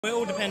We're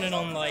all dependent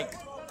on like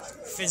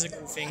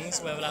physical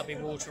things, whether that be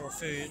water or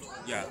food.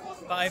 Yeah.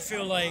 But I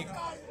feel like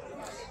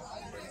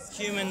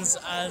humans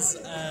as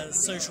a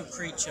social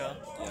creature,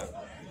 Yeah.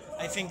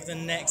 I think the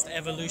next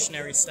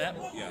evolutionary step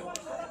Yeah.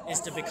 is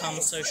to become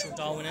social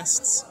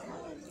Darwinists.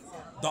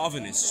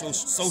 Darwinists,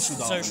 social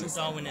Darwinists. Social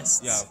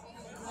Darwinists. Yeah.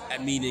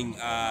 And meaning,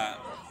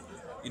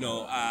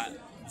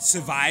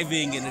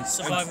 surviving and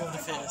Survival of the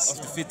fittest. Of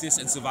the fittest,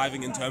 and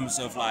surviving in terms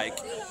of like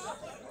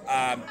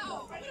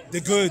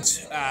the good.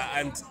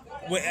 And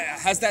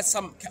has that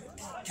some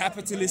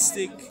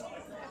capitalistic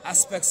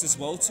aspects as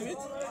well to it?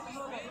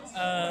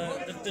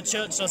 The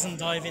church doesn't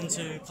dive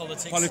into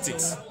politics.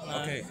 Politics. At all,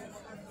 no. Okay.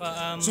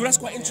 But, So that's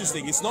quite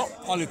interesting. It's not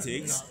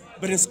politics,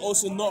 but it's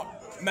also not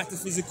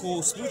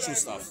metaphysical, spiritual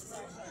stuff.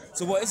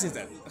 So what is it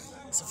then?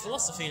 It's a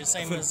philosophy, the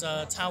same as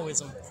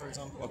Taoism, for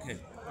example. Okay.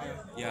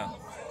 Yeah.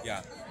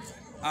 Yeah.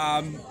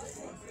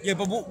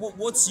 But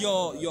what's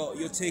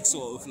your take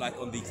sort of like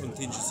on the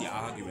contingency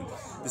argument?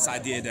 This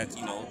idea that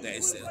there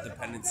is a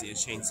dependency, a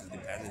chain of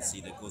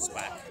dependency that goes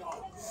back.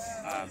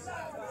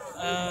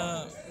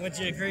 Would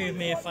you agree with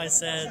me if I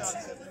said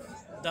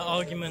the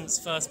argument's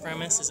first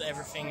premise is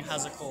everything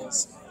has a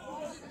cause?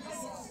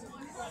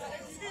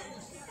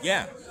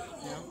 Yeah.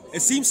 Yeah.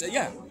 It seems,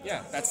 yeah,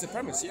 that's the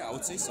premise. Yeah, I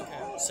would say so.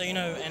 Okay. So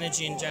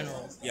energy in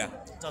general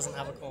doesn't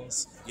have a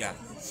cause. Yeah.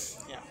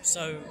 Yeah.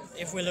 So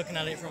if we're looking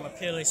at it from a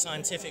purely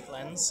scientific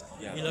lens,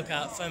 you look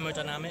at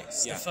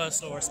thermodynamics, the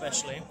first law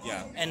especially.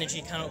 Yeah.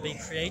 Energy cannot be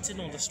created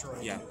nor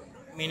destroyed. Yeah.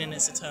 Meaning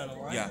it's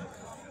eternal, right? Yeah.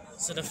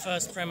 So the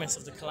first premise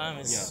of the Kalam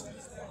is. Yeah.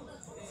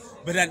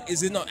 But then,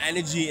 is it not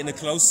energy in a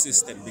closed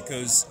system?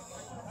 Because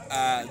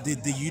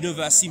the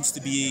universe seems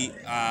to be,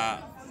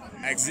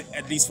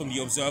 at least from the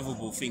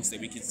observable things that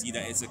we can see,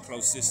 that it's a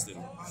closed system.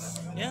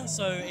 Yeah,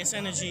 so it's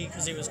energy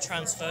because it was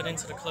transferred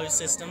into the closed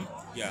system.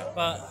 Yeah.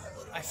 But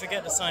I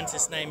forget the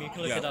scientist's name, you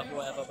can look it up or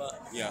whatever,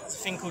 but it's a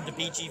thing called the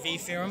BGV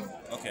theorem.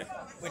 Okay.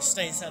 Which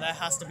states that there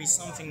has to be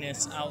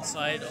somethingness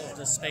outside of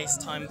the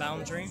space-time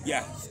boundary.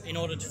 Yeah. In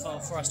order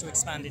for us to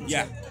expand into.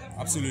 Yeah,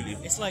 absolutely.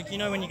 It's like,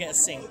 when you get a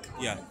sink.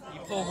 Yeah. You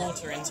pour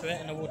water into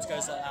it and the water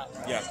goes like that.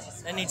 Right? Yeah.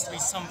 There needs to be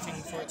something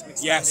for it to expand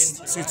into. Yes,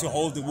 Right? to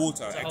hold the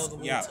water. To hold the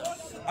water. Yeah.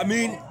 I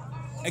mean,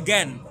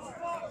 again,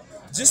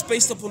 just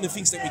based upon the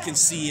things that we can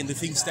see and the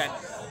things that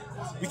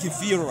we can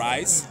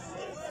theorize,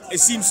 it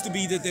seems to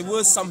be that there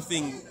was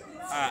something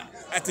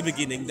at the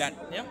beginning that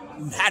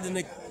had an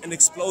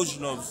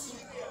explosion of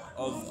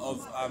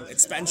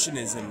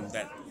expansionism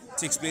that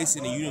takes place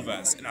in the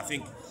universe, and I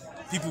think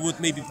people would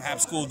maybe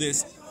perhaps call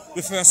this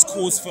the first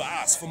cause for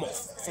us from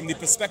the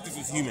perspective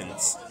of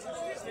humans.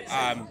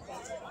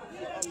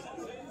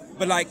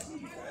 But like,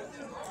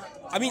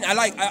 I mean,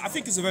 I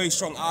think it's a very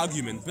strong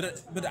argument,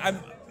 but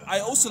I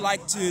also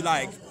like to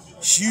like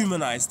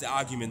humanize the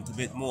argument a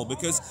bit more,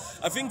 because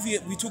I think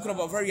we're talking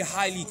about very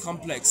highly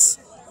complex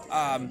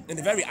and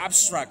very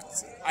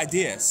abstract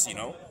ideas.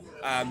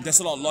 There's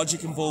a lot of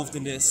logic involved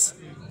in this.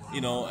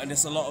 And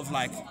there's a lot of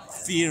like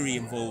theory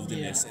involved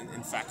in this,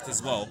 in fact,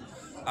 as well.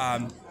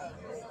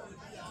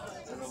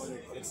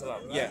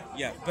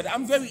 But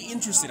I'm very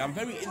interested in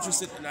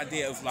the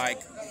idea of like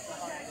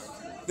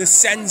the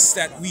sense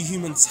that we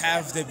humans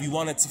have that we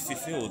wanted to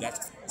fulfill,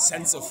 that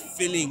sense of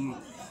filling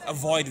a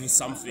void with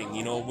something,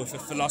 with a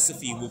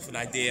philosophy, with an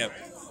idea.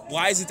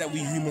 Why is it that we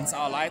humans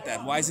are like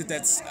that? Why is it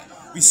that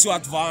we're so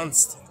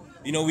advanced?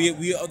 We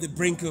are at the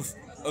brink of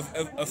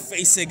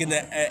facing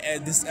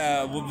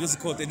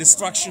the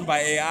destruction by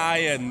AI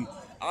and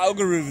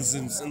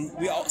algorithms, and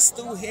we are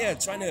still here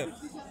trying to,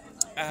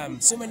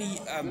 so many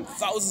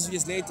thousands of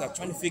years later,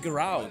 trying to figure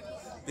out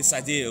this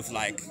idea of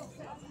like,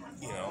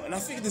 and I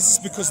think this is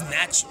because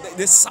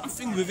there's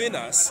something within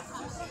us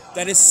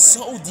that is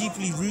so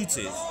deeply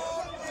rooted.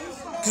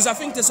 Because I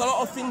think there's a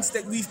lot of things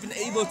that we've been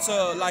able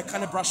to like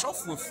kind of brush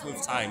off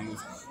with time,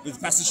 with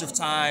the passage of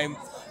time,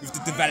 with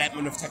the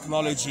development of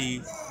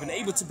technology, been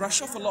able to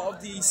brush off a lot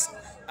of these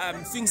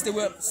things that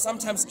were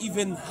sometimes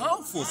even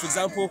harmful. For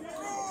example,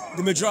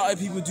 the majority of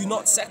people do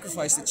not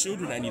sacrifice their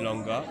children any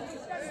longer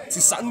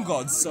to sun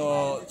gods,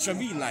 or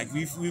like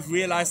we've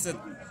realized that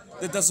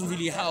that doesn't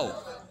really help,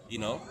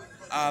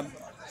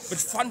 But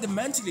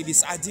fundamentally,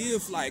 this idea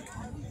of like,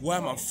 where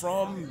am I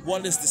from?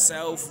 What is the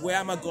self? Where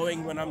am I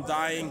going when I'm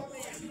dying?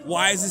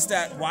 Why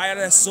are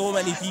there so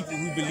many people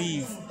who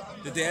believe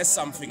that there's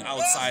something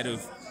outside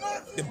of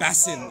the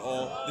basin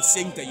or the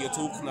sink that you're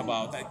talking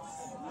about, like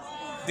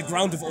the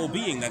ground of all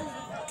being that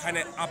kind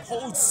of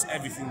upholds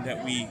everything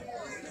that we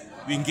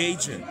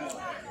engage in?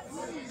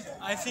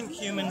 I think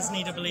humans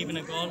need to believe in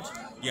a god.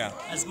 Yeah.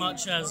 As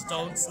much as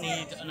dogs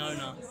need an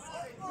owner.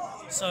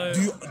 So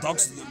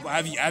dogs?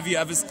 Have you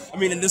ever? I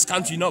mean, in this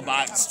country, not,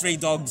 but stray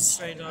dogs.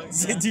 Stray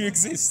dogs. They do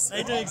exist.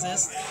 They do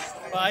exist,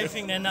 but I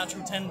think their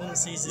natural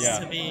tendencies is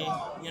to be,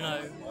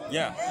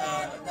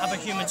 have a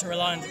human to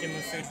rely on to give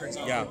them food, for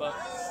example. Yeah. But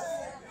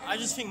I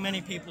just think many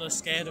people are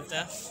scared of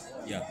death.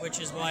 Yeah. Which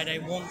is why they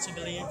want to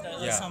believe that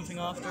there's something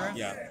after it.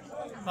 Yeah.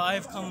 But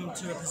I've come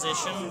to a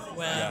position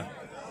where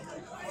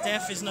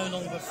death is no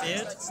longer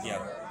feared. Yeah.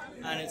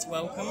 And it's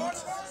welcomed.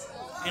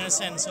 in a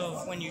sense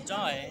of when you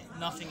die,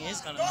 nothing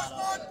is going to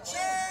matter.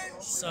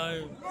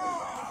 So,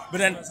 but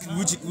then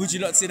would you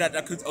not say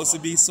that could also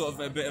be sort of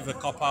a bit of a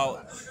cop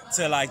out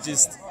to like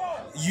just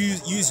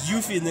use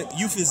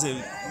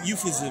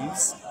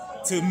euphemisms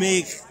to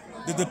make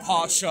the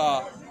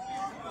departure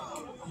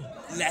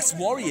less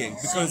worrying,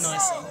 because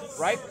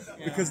right?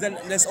 Yeah. Because then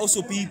there's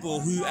also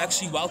people who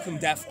actually welcome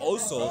death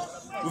also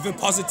with a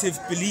positive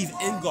belief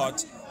in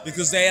God,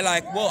 because they're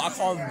like, well, I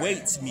can't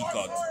wait to meet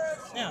God.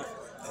 Yeah.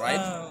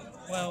 Right?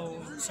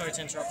 Well, sorry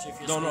to interrupt you.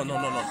 If you're No.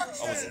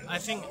 I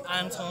think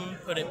Anton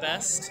put it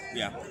best.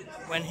 Yeah.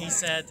 When he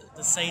said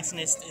the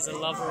Satanist is a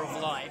lover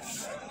of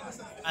life,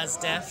 as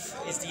death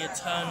is the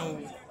eternal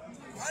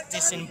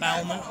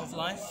disembowelment of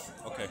life.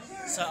 Okay.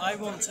 So I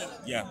want to.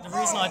 Yeah. The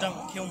reason I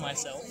don't kill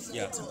myself,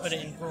 yeah, to put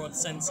it in broad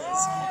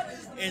senses,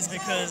 is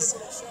because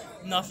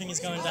nothing is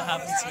going to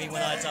happen to me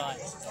when I die.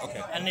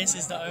 Okay. And this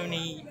is the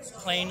only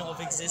plane of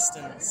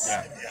existence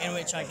in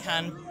which I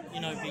can,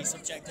 be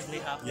subjectively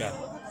happy.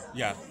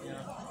 Yeah.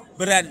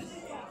 But then,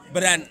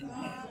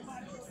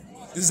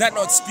 does that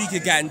not speak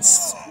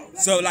against?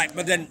 So like,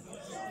 but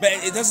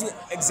it doesn't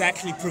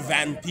exactly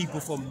prevent people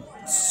from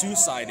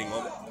suiciding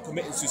or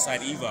committing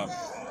suicide either.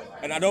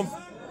 And I don't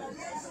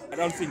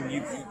think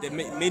there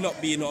may not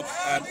be an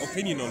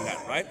opinion on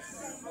that, right?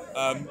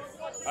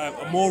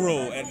 A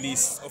moral, at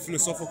least, or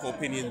philosophical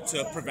opinion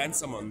to prevent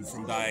someone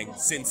from dying,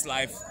 since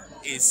life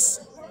is,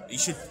 you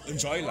should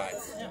enjoy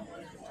life. Yeah.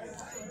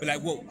 But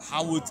like, well,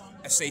 how would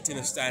a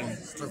Satanist then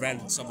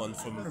prevent someone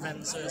from...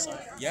 Prevent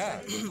suicide?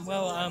 Yeah.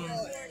 Well,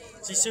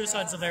 see,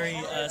 suicide's a very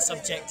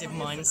subjective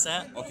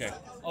mindset. Okay.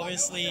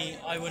 Obviously,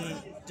 I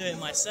wouldn't do it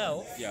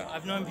myself. Yeah.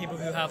 I've known people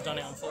who have done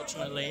it,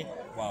 unfortunately.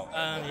 Wow.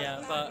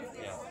 But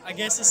I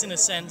guess it's in a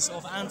sense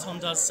of, Anton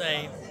does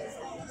say,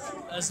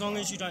 as long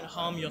as you don't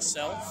harm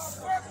yourself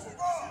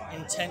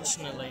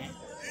intentionally,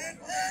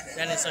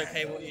 then it's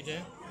okay what you do.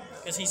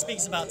 Because he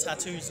speaks about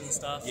tattoos and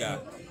stuff. Yeah.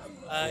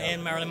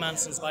 In Marilyn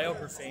Manson's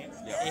biography,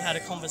 he had a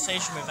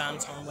conversation with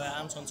Anton where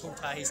Anton talked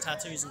about his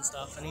tattoos and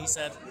stuff, and he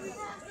said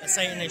a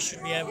Satanist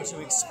should be able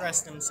to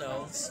express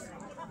themselves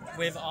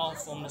with art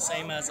form the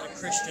same as a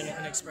Christian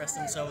can express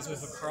themselves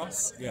with a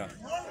cross. Yeah.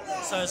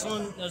 So as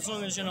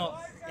long as you're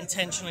not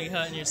intentionally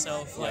hurting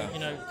yourself, like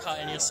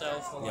cutting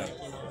yourself, or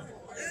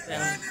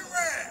then.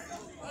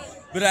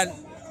 But then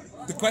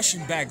the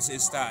question begs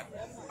is that.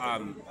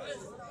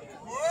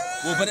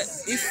 Well, but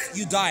if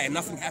you die and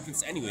nothing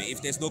happens anyway, if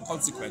there's no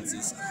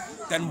consequences,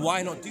 then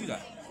why not do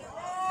that?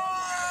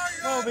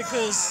 Well,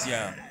 because...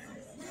 Yeah.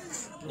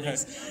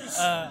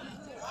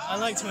 I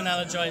like to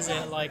analogize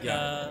it like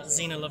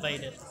Zena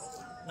Levaded.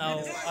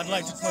 Now, I'd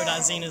like to quote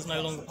that Zena's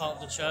no longer part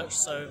of the church,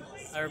 so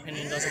her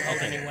opinion doesn't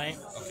hold any weight.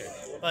 Okay.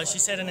 But she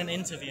said in an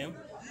interview,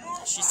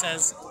 she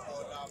says,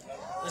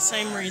 the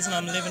same reason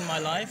I'm living my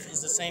life is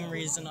the same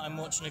reason I'm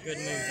watching a good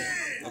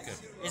movie. Okay.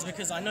 It's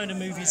because I know the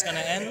movie's going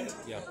to end.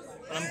 Yeah.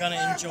 But I'm gonna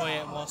enjoy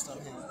it whilst I'm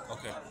here.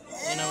 Okay.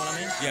 You know what I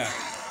mean? Yeah.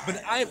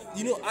 But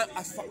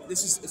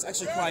it's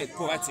actually quite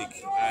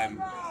poetic,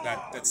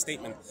 that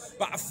statement.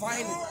 But I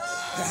find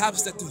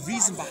perhaps that the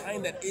reason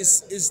behind that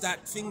is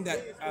that thing that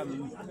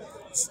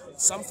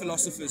some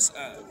philosophers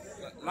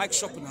like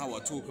Schopenhauer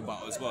talk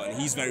about as well, and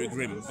he's very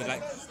grim. But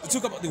like they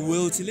talk about the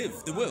will to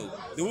live, the will,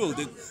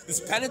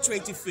 this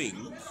penetrative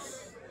thing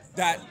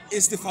that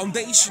is the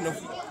foundation of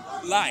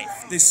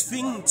life. This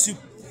thing to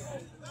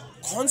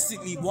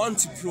constantly want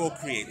to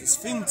procreate, this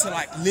thing to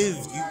like live,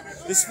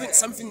 this thing,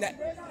 something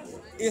that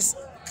is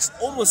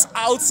almost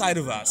outside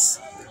of us,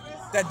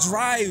 that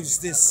drives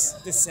this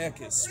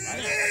circus,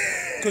 right?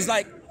 Because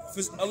like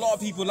for a lot of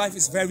people, life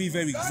is very,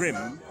 very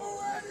grim,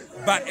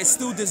 but it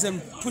still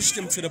doesn't push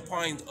them to the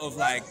point of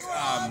like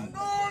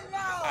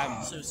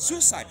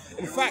suicide.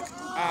 In fact,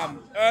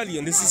 early,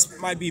 and this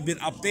might be a bit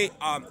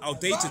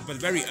outdated, but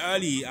very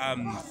early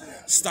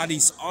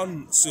studies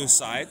on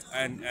suicide,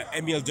 and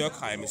Emil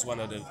Durkheim is one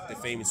of the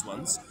famous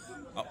ones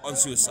on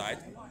suicide.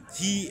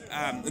 He,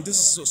 and this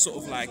is sort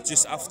of like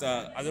just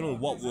after, I don't know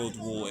what World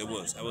War it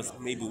was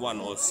maybe one,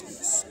 or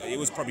it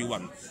was probably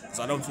one, because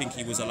I don't think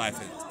he was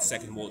alive at the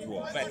Second World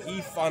War, but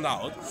he found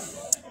out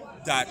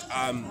that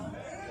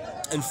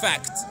in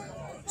fact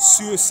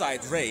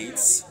suicide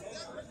rates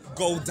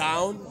go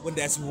down when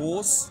there's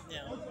wars,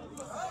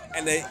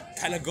 and they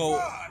kind of go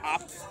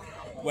up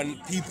when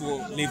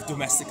people live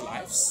domestic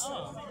lives.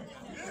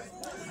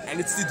 And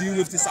it's to do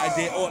with this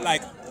idea, or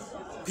like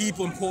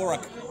people in poorer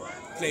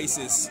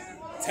places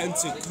tend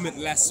to commit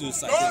less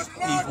suicide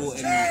than people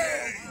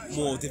in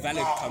more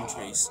developed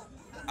countries.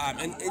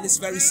 And it's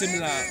very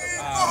similar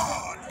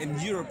in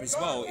Europe as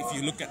well. If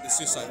you look at the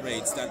suicide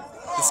rates, that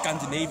the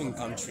Scandinavian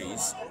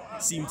countries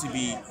seem to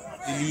be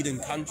the leading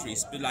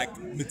countries, but like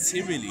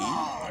materially,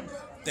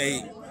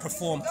 they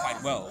perform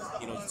quite well.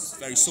 You know, it's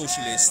very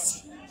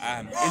socialist,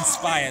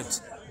 inspired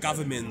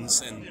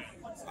governments and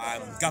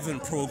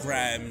government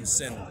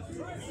programs and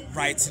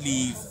right to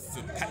leave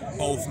for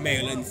both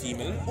male and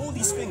female. All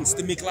these things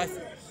to make life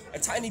a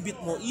tiny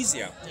bit more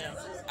easier.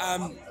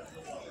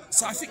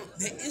 So I think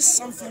there is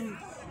something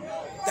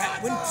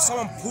that when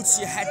someone puts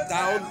your head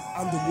down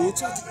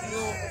underwater,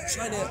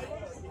 trying to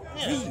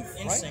breathe,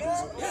 instinct.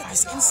 right? Yeah,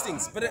 these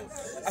instincts. But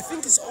I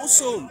think it's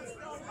also,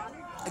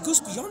 it goes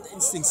beyond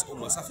instincts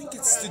almost. I think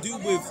it's to do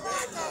with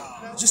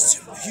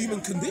just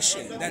human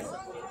condition that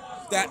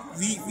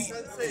we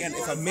again,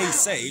 if I may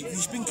say,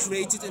 we've been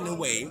created in a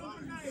way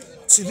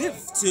to live,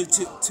 to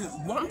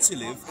want to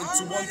live, and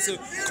to want to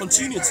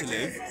continue to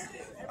live,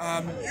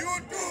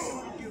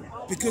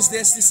 because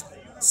there's this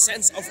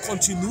sense of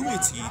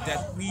continuity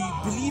that we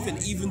believe in,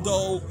 even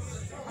though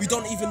we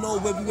don't even know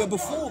where we were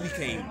before we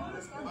came,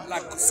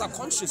 like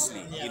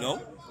subconsciously, you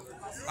know.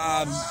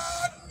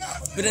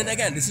 But then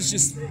again, this is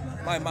just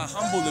my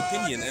humble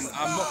opinion, and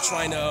I'm not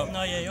trying to.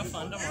 No, yeah, you're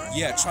fine. Don't worry.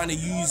 Yeah, trying to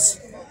use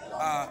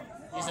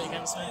it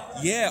against me.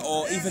 Yeah,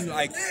 or even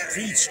like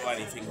preach or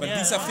anything. But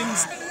these are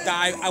things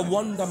that I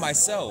wonder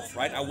myself,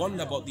 right? I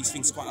wonder about these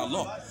things quite a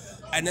lot.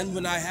 And then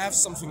when I have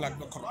something like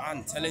the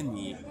Quran telling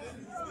me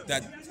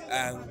that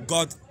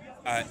God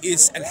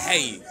is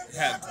al-Hayy,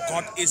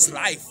 God is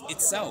life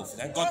itself,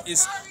 that God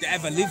is the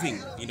ever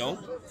living, you know,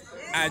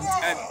 and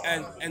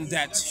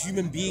that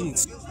human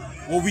beings,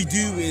 what we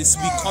do is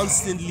we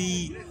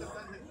constantly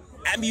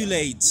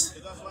emulate,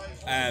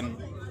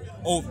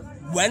 or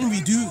when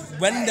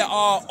there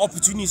are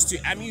opportunities to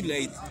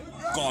emulate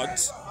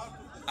God's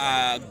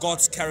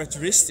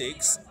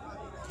characteristics,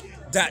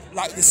 that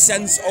like the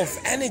sense of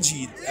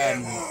energy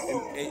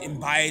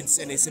imbibes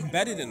and is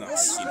embedded in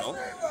us, you know.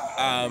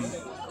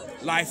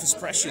 Life is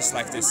precious,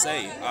 like they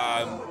say.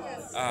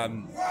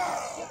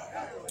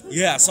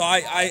 Yeah, so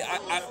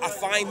I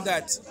find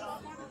that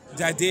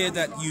the idea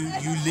that you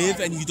live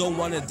and you don't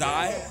want to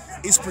die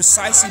is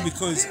precisely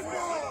because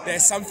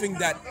there's something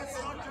that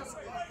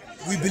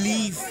we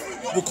believe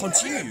will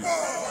continue,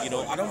 you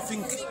know. I don't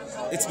think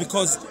it's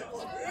because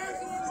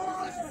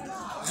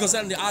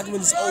then the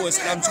argument is always,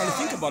 and I'm trying to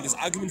think about this,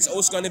 argument is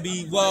always going to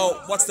be,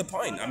 well, what's the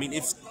point? I mean,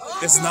 if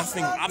there's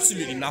nothing,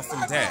 absolutely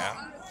nothing there.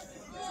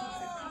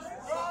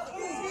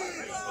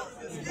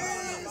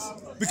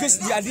 Because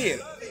the idea,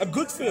 a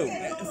good film,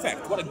 in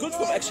fact, what a good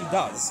film actually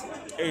does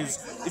is,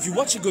 if you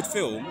watch a good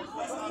film,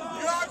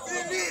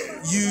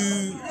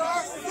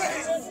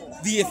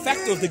 the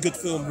effect of the good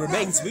film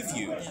remains with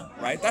you,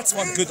 right? That's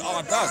what good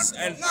art does,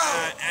 and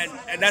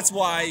that's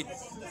why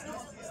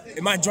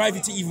it might drive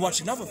you to even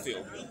watch another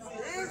film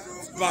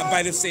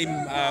by the same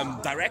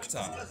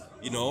director,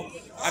 you know.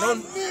 I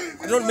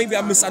don't. Maybe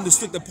I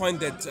misunderstood the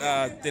point that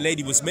the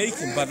lady was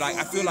making, but like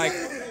I feel like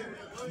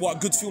what a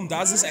good film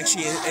does is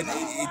actually it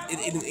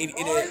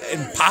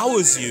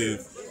empowers you.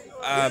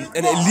 And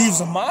it leaves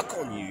a mark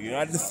on you. You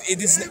know,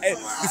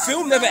 the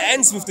film never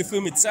ends with the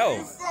film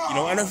itself. You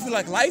know, and I feel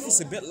like life is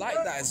a bit like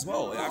that as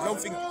well. I don't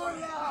think.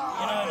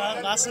 You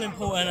know, that's an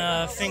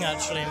important thing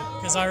actually,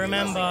 because I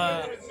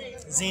remember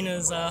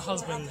Zena's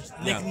husband,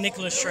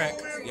 Nicholas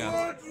Schreck.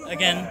 Yeah.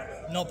 Again,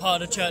 not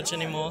part of the church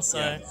anymore.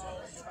 So,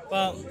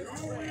 but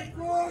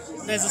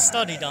there's a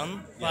study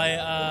done by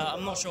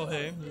I'm not sure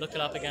who. Look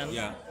it up again.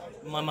 Yeah.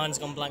 My mind's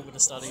gone blank with the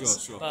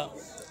studies. Sure. But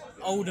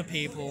older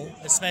people,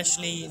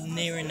 especially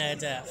nearing their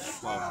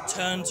death,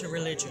 turn to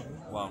religion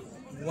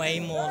way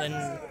more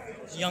than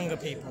younger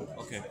people.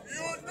 Okay.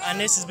 And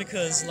this is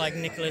because, like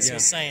Nicholas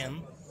was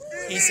saying,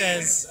 he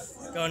says,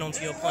 going on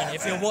to your point,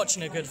 if you're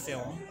watching a good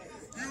film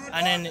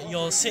and then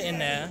you're sitting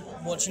there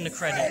watching the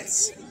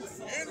credits,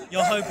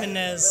 you're hoping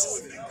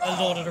there's a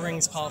Lord of the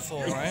Rings Part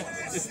 4, right?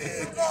 It's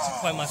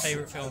quite my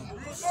favourite film.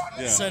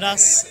 Yeah. So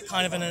that's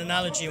kind of an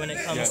analogy when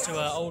it comes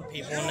to old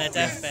people on their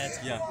deathbed.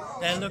 Yeah.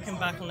 They're looking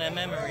back on their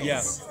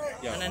memories,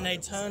 and then they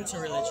turn to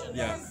religion.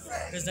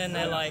 Because then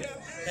they're like,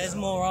 there's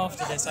more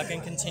after this, I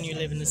can continue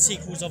living. The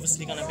sequel's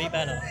obviously going to be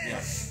better.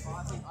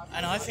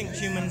 And I think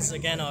humans,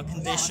 again, are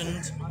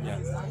conditioned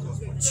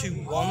to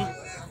want,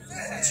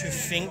 to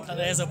think that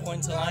there's a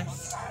point to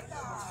life.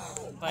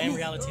 But in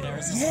reality, there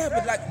isn't. Yeah,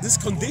 but like this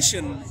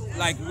condition,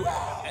 like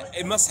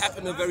it must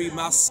happen on a very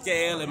mass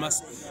scale. It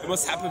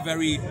must happen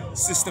very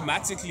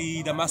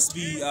systematically. There must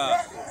be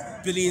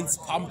billions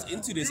pumped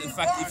into this. In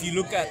fact, if you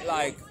look at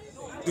like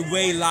the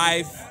way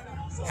life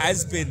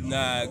has been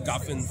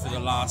governed for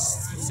the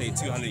last, say,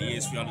 200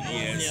 years, 300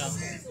 years,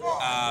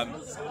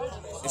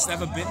 it's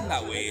never been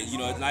that way. You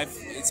know, life,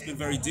 it's been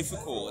very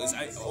difficult.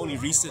 It's only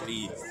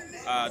recently,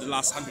 the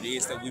last 100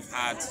 years, that we've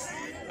had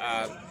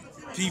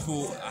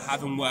people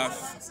having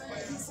worth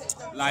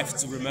life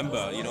to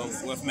remember, you know,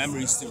 worth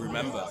memories to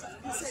remember.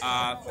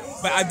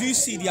 But I do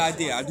see the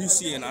idea, I do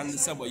see and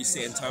understand what you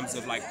say in terms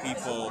of like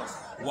people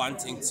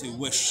wanting to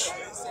wish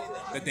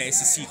that there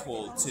is a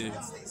sequel to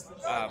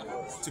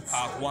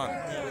part 1.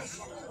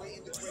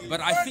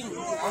 But I think,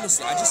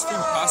 honestly, I just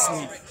think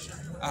personally,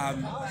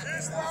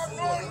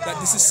 that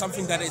this is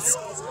something that is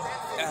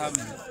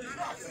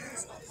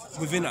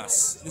within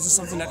us. This is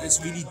something that is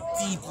really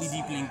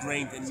deeply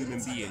ingrained in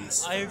human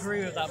beings. I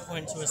agree with that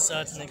point to a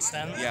certain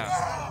extent. Yeah.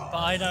 But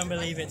I don't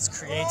believe it's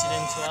created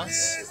into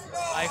us.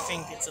 I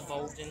think it's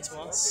evolved into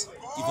us.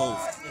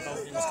 Evolved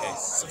Into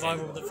us.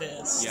 Survival of the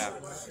fittest. Yeah.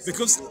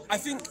 Because I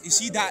think, you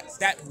see,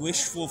 that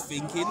wishful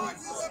thinking,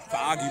 for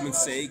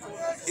argument's sake,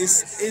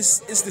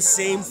 is the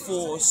same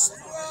force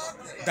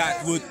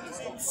that would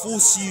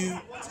force you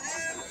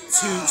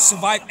to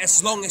survive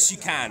as long as you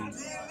can.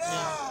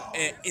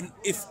 Yeah.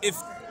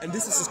 And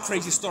this is a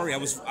crazy story. I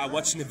was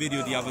watching a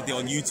video the other day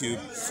on YouTube,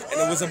 and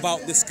it was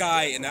about this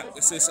guy and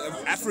this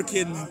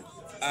African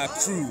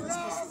crew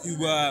who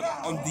were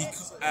on the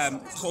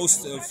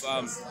coast of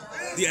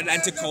the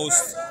Atlantic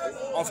coast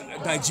of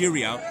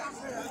Nigeria,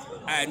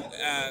 and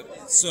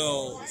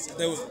so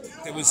there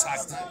was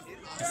like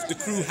the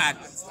crew had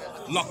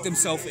locked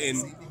themselves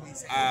in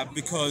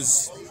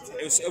because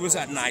it was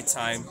at night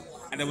time.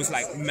 And there was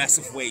like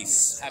massive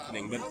waves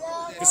happening, but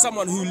for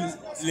someone who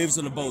lives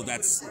on a boat,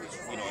 that's,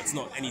 you know, it's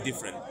not any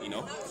different, you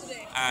know.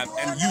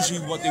 And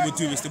usually what they would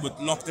do is they would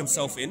lock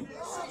themselves in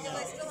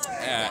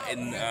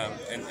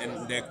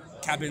their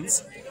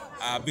cabins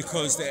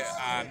because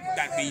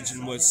that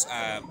region was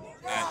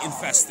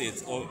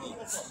infested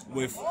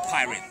with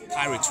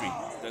piratry.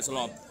 There's a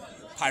lot of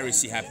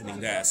piracy happening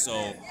there.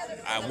 So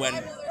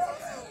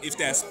if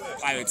there's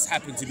pirates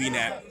happen to be in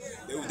there,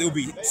 they'll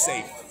be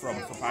safe from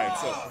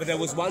pirates. So, but there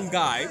was one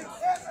guy,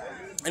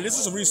 and this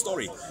is a real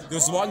story. There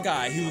was one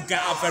guy who would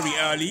get up very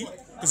early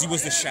because he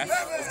was the chef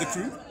of the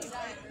crew,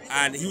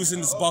 and he was in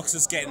his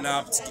boxes getting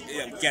up to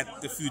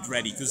get the food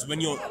ready. Because when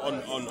you're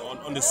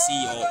on the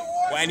sea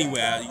or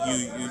anywhere,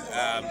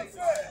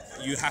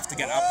 you have to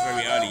get up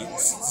very early.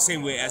 It's the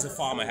same way as a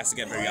farmer has to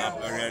get very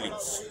early.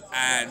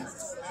 And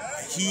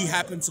he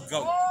happened to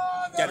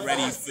get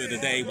ready for the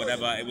day,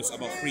 whatever. It was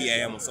about 3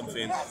 a.m. or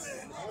something.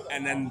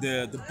 And then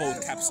the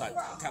boat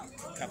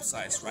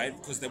capsized, right?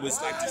 Because there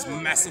was like these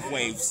massive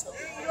waves,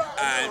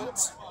 and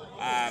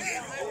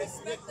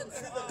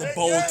the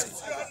boat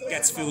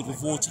gets filled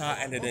with water,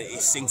 and then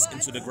it sinks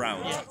into the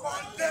ground.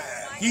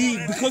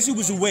 Because he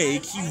was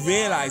awake, he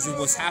realized it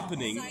was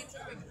happening,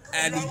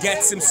 and he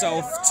gets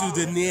himself to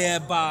the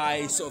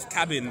nearby sort of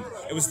cabin.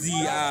 It was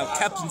the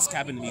captain's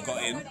cabin he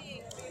got in,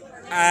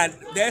 and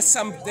there's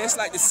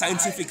like this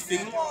scientific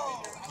thing.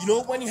 You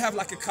know, when you have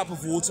like a cup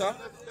of water.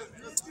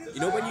 You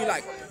know, when you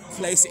like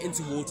place it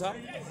into water,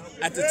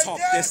 at the top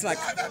there's like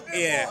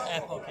air.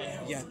 Air pocket.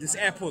 Yeah, this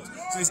air pocket.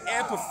 So this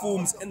air pocket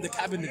forms in the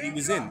cabin that he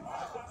was in.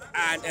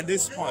 And at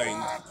this point,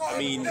 I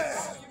mean,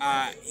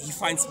 he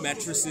finds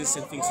mattresses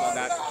and things like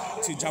that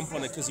to jump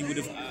on it, because he would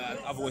have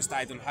otherwise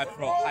died on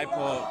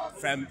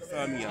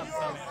hypothermia.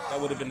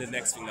 That would have been the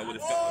next thing that would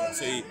have gotten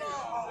him.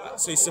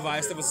 So he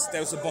survives. There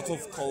was a bottle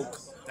of Coke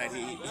that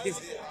he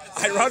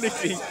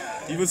ironically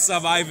he was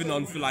surviving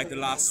on for like the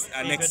last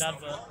next.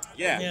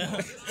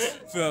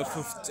 For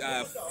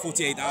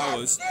 48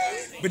 hours,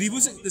 but he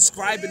wasn't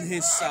describing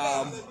his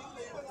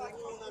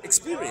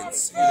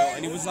experience, you know,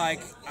 and he was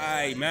like,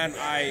 I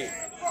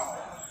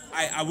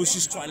was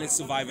just trying to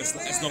survive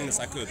as long as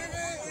I could,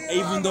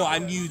 even though I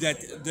knew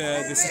that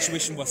the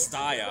situation was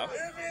dire.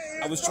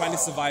 I was trying to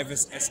survive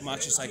as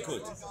much as I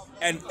could,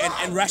 and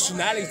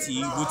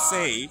rationality would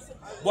say,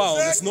 well,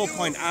 there's no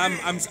point.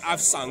 I've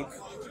sunk.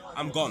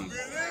 I'm gone.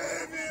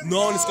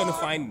 No one is gonna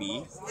find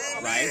me,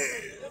 right?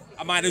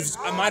 I might as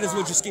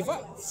well just give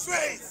up,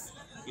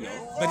 you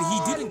know. But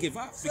he didn't give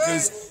up,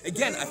 because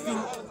again, I think,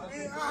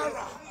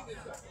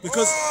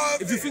 because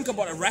if you think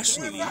about it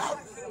rationally,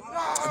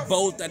 a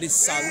boat that is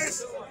sunk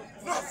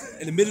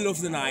in the middle of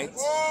the night,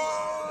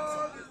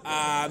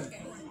 how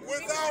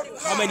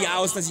many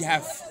hours does he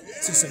have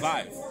to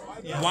survive?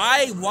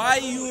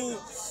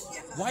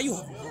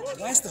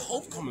 Where's the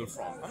hope coming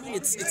from? I mean,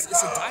 it's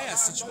a dire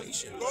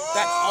situation.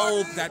 That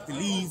hope, that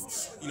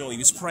belief, you know, he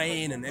was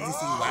praying and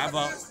everything,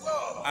 whatever.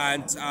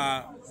 And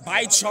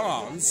by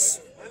chance,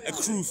 a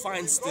crew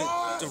finds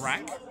the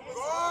wreck.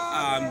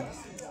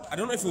 I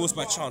don't know if it was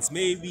by chance.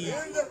 Maybe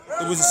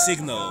there was a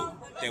signal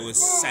that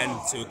was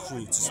sent to a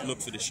crew to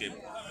look for the ship.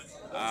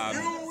 But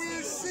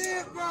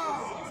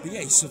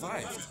yeah, he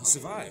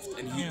survived,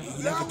 and he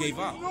never gave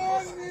up.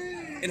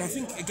 And I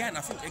think again,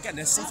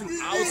 there's something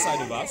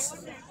outside of us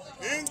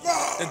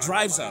that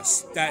drives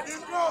us, that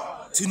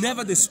to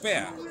never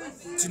despair.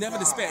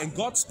 And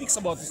God speaks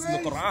about this in the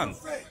Quran.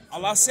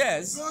 Allah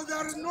says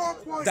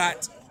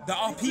that there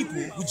are people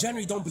who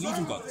generally don't believe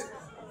in God,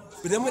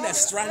 but then when they're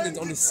stranded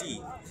on the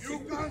sea,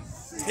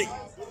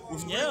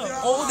 with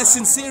all the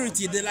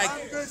sincerity, they're like,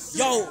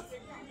 yo,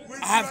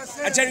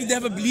 I generally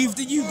never believed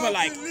in you, but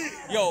like,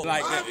 yo,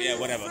 like, yeah,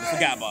 whatever,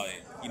 forget about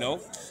it, you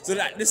know? So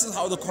that this is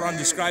how the Quran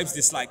describes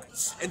this, like,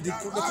 and the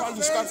Quran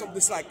describes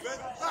this like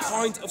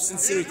point of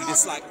sincerity,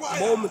 this like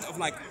moment of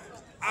like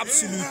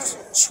absolute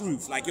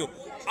truth, like you're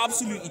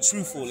absolutely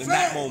truthful in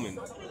that moment.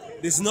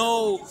 There's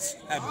no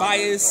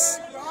bias,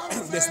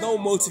 there's no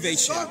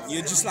motivation.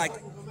 You're just like,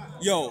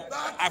 yo,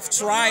 I've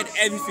tried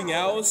everything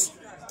else,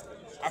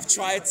 I've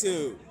tried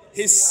to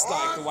hiss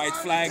like the white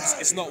flags.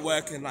 It's not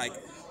working. Like,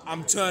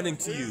 I'm turning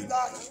to you,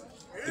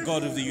 the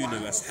God of the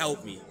universe.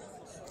 Help me.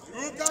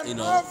 You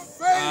know.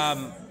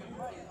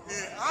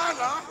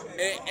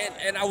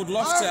 And I would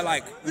love to,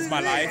 like, with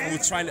my life,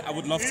 I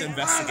would love to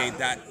investigate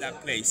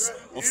that place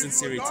of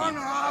sincerity. You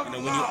know,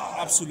 when you're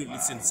absolutely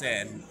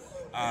sincere.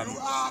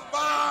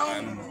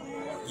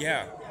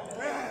 Yeah.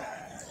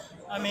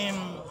 I mean,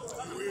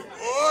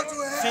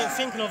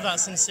 thinking of that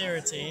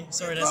sincerity.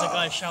 Sorry, there's a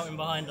guy shouting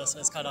behind us, so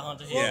it's kind of hard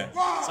to hear.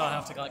 Yeah. So I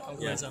have to like come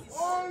closer.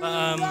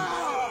 But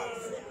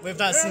with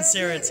that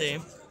sincerity,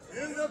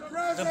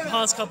 the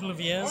past couple of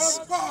years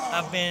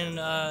have been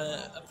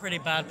a pretty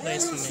bad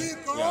place for me.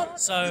 Yeah.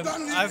 So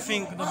I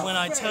think that when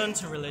I turned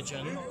to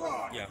religion,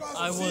 Yeah.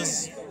 I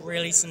was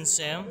really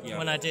sincere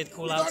when I did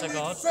call out to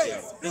God.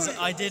 Because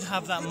I did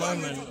have that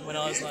moment when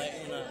I was like,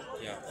 you know,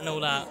 and all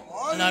that.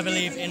 And I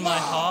believe in my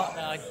heart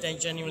that I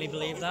genuinely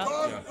believe that.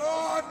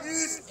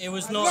 It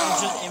was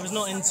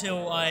not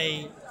until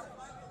I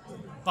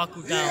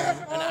buckled down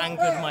and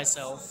anchored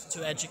myself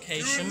to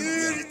education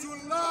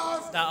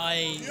that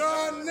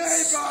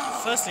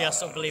firstly I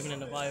stopped believing in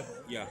the Bible.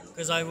 Yeah.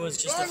 Because I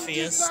was just a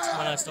theist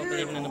when I stopped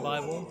believing in the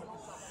Bible.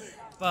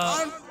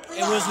 But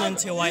it wasn't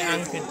until I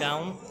anchored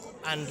down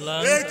and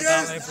learned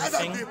about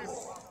everything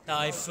that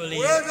I fully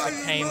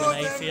became an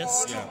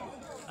atheist. Yeah.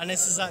 And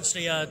this is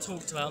actually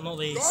talked about, not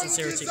the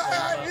sincerity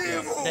part,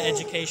 but the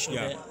education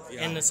bit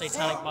in the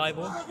Satanic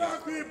Bible.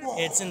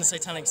 It's in the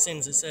Satanic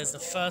Sins. It says the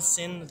first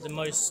sin, the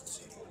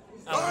most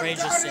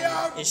outrageous sin,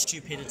 is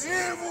stupidity.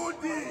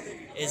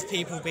 Is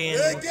people being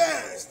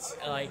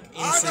like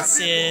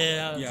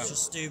insincere,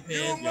 just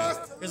stupid.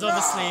 Because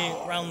obviously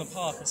around the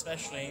park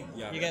especially,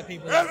 you get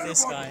people like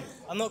this guy.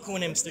 I'm not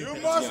calling him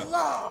stupid,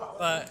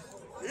 but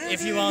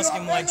if you ask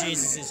him why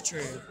Jesus is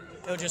true,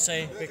 he'll just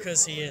say,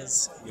 because he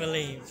is.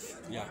 Believe.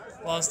 Yeah.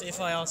 Whilst if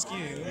I ask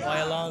you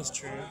why Allah's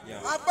true,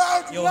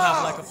 you'll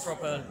have like a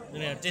proper,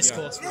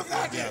 discourse with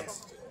him.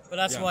 But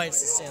that's why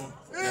it's a sin.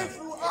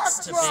 It's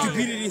to be.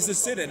 Stupidity is a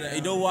sin, and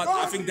you know what?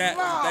 I think that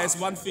there's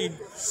one thing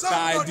that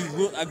I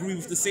will agree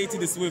with the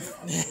Satanists with.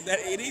 That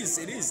it is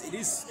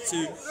to,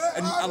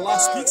 and Allah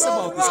speaks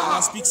about this.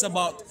 Allah speaks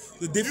about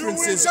the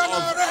differences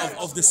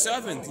of the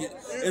servant.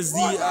 Is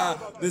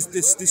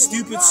the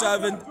stupid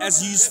servant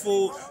as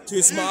useful to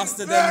his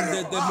master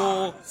than the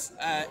more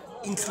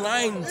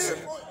inclined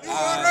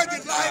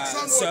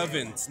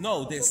servant?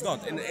 No, there's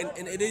not, and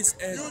it is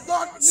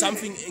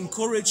something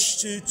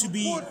encouraged to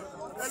be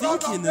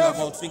thinking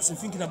about things and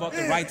thinking about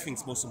the right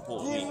things, most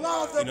importantly, you know.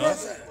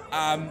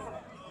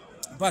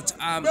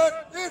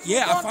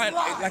 Yeah, I find,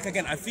 like,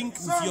 again, I think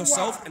with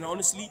yourself, and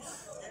honestly,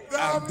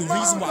 the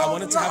reason why I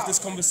wanted to have this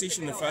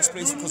conversation in the first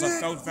place is because I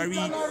felt very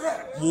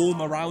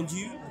warm around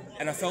you,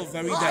 and I felt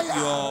very that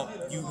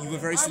you were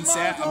very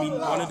sincere. I mean,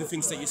 one of the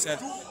things that you said,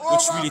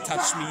 which really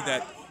touched me,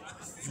 that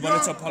you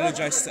wanted to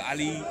apologize to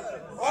Ali.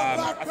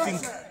 I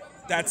think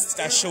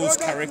that shows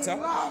character,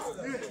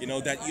 you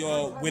know, that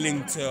you're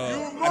willing to,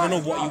 I don't know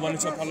what you wanted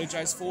to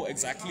apologize for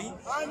exactly,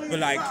 but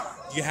like,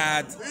 you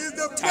had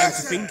time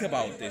to think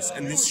about this,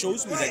 and this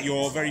shows me that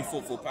you're a very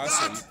thoughtful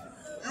person.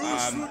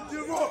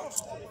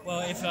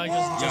 Well, if I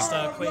just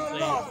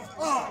quickly,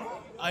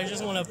 I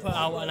just want to put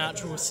out an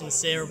actual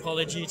sincere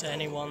apology to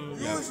anyone,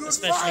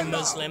 especially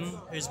Muslim,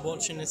 who's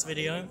watching this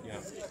video,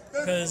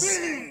 because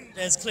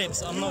there's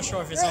clips, I'm not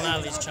sure if it's on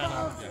Ali's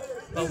channel,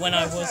 but when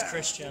I was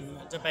Christian,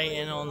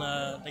 debating on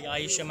the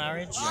Aisha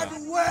marriage,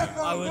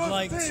 I would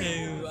like to,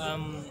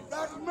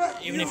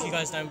 even if you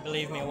guys don't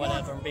believe me or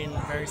whatever, I'm being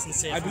very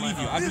sincere. I believe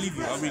you, I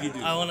really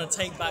do. I want to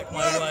take back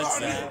my words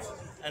there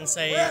and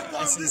say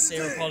a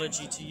sincere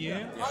apology to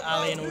you,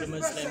 Ali, and all the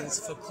Muslims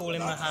for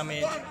calling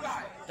Muhammad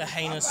the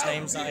heinous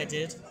names that I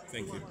did.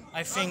 Thank you.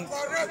 I think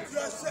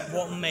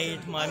what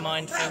made my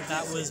mind think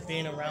that was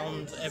being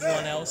around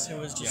everyone else who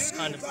was just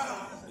kind of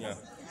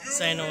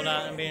saying all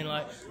that and being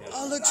like,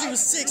 oh look, she was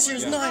 6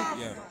 years 9.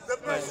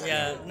 But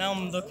yeah, now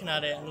I'm looking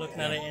at it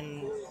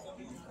in,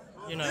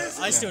 you know,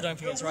 I still don't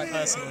think it's right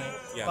personally,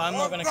 but I'm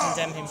not going to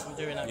condemn him from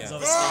doing that because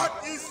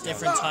obviously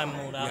different time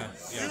and all that.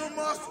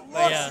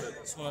 But yeah,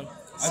 just want to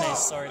say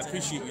sorry to him. I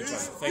appreciate you, John.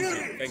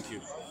 Thank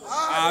you.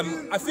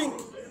 I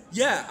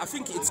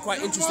think it's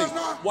quite interesting.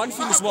 One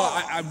thing as well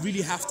I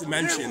really have to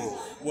mention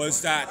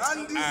was that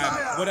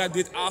when I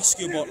did ask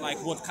you about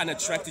like what kind of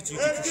attracted you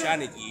to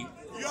Christianity,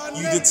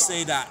 you did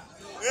say that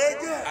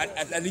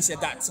at least at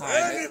that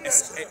time it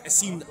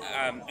seemed,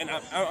 and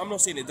I'm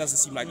not saying it doesn't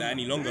seem like that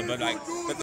any longer, but like